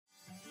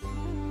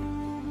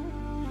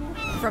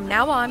From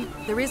now on,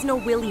 there is no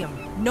William.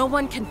 No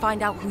one can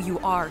find out who you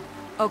are.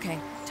 Okay,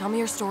 tell me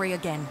your story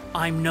again.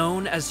 I'm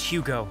known as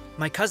Hugo.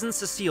 My cousin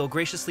Cecile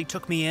graciously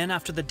took me in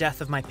after the death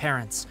of my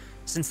parents.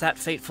 Since that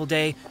fateful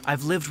day,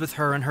 I've lived with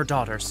her and her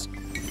daughters.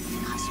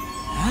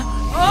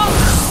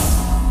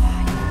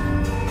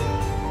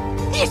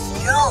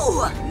 It's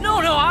you!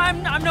 No,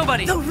 I'm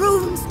nobody. The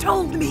runes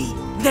told me.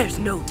 There's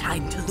no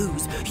time to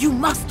lose. You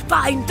must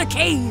find the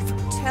cave.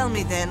 Tell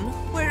me then,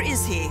 where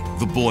is he?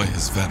 The boy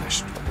has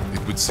vanished.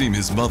 It would seem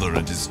his mother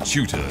and his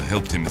tutor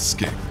helped him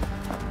escape.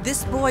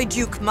 This boy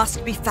Duke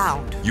must be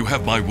found. You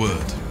have my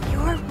word.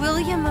 You're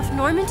William of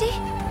Normandy?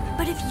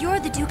 But if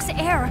you're the Duke's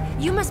heir,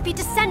 you must be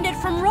descended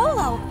from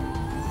Rollo.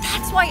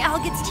 That's why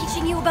Alget's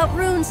teaching you about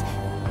runes.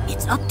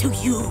 It's up to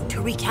you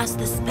to recast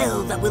the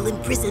spell that will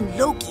imprison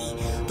Loki,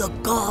 the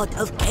god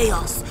of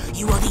chaos.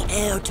 You are the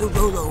heir to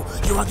Rollo.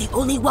 You are the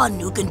only one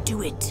who can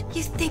do it.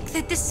 You think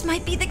that this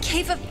might be the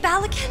cave of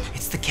Balakin?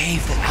 It's the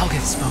cave that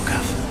Alget spoke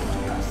of.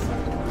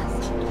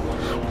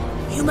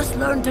 You must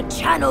learn to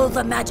channel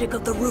the magic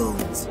of the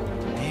runes.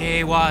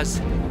 Was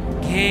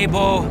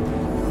Kebo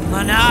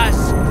Manas.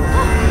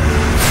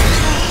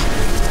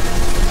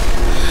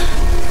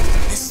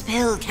 The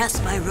spell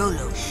cast by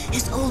Rollo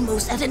is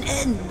almost at an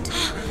end.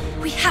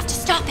 We have to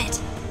stop it.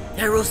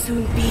 There will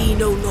soon be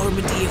no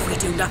Normandy if we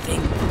do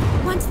nothing.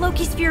 Once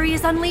Loki's fury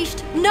is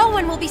unleashed, no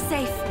one will be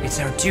safe. It's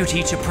our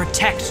duty to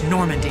protect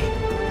Normandy.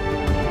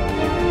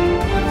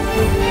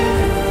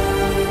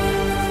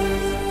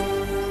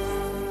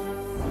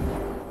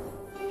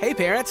 Hey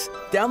parents,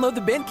 download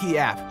the Bentkey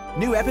app.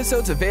 New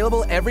episodes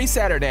available every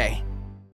Saturday.